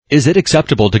Is it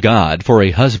acceptable to God for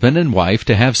a husband and wife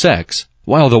to have sex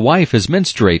while the wife is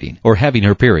menstruating or having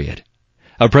her period?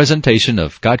 A presentation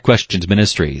of God Questions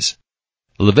Ministries.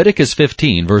 Leviticus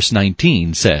 15 verse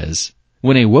 19 says,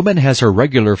 "When a woman has her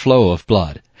regular flow of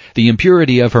blood, the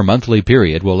impurity of her monthly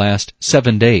period will last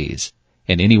 7 days,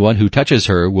 and anyone who touches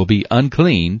her will be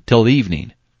unclean till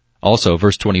evening." Also,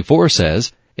 verse 24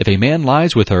 says, "If a man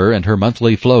lies with her and her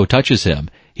monthly flow touches him,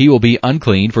 he will be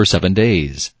unclean for 7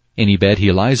 days. Any bed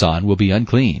he lies on will be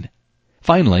unclean."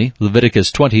 Finally,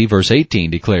 Leviticus 20 verse 18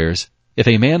 declares, "If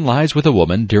a man lies with a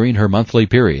woman during her monthly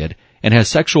period and has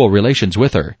sexual relations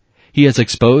with her, he has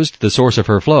exposed the source of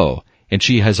her flow, and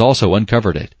she has also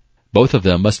uncovered it. Both of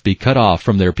them must be cut off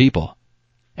from their people."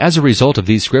 As a result of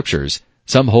these scriptures,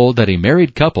 some hold that a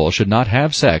married couple should not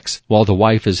have sex while the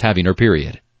wife is having her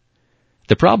period.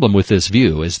 The problem with this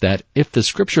view is that if the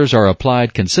scriptures are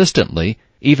applied consistently,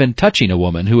 even touching a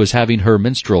woman who is having her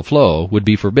menstrual flow would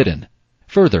be forbidden.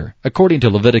 Further, according to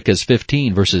Leviticus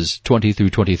 15 verses 20 through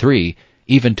 23,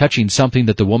 even touching something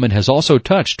that the woman has also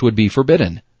touched would be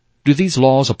forbidden. Do these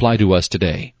laws apply to us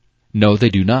today? No, they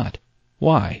do not.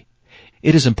 Why?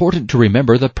 It is important to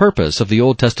remember the purpose of the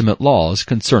Old Testament laws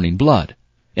concerning blood.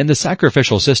 In the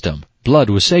sacrificial system,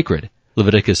 blood was sacred.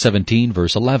 Leviticus 17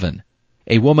 verse 11.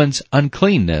 A woman's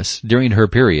uncleanness during her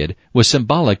period was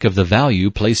symbolic of the value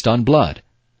placed on blood.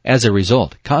 As a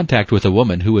result, contact with a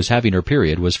woman who was having her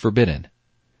period was forbidden.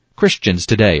 Christians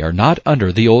today are not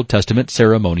under the Old Testament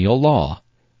ceremonial law.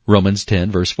 Romans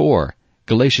 10 verse 4,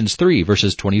 Galatians 3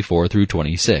 verses 24 through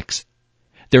 26.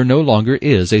 There no longer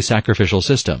is a sacrificial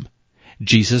system.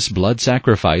 Jesus' blood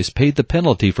sacrifice paid the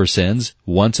penalty for sins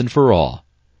once and for all.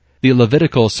 The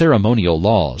Levitical ceremonial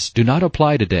laws do not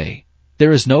apply today.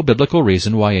 There is no biblical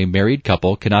reason why a married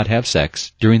couple cannot have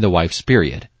sex during the wife's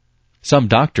period. Some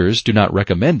doctors do not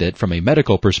recommend it from a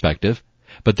medical perspective,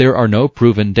 but there are no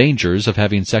proven dangers of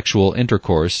having sexual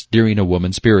intercourse during a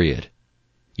woman's period.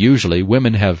 Usually,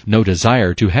 women have no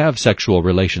desire to have sexual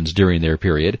relations during their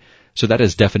period, so that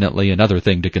is definitely another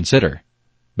thing to consider.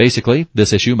 Basically,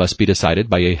 this issue must be decided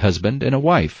by a husband and a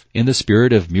wife in the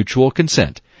spirit of mutual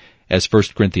consent, as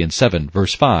 1 Corinthians 7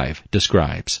 verse 5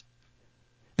 describes.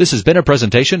 This has been a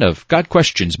presentation of God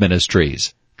Questions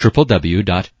Ministries,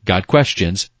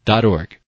 www.godquestions.org.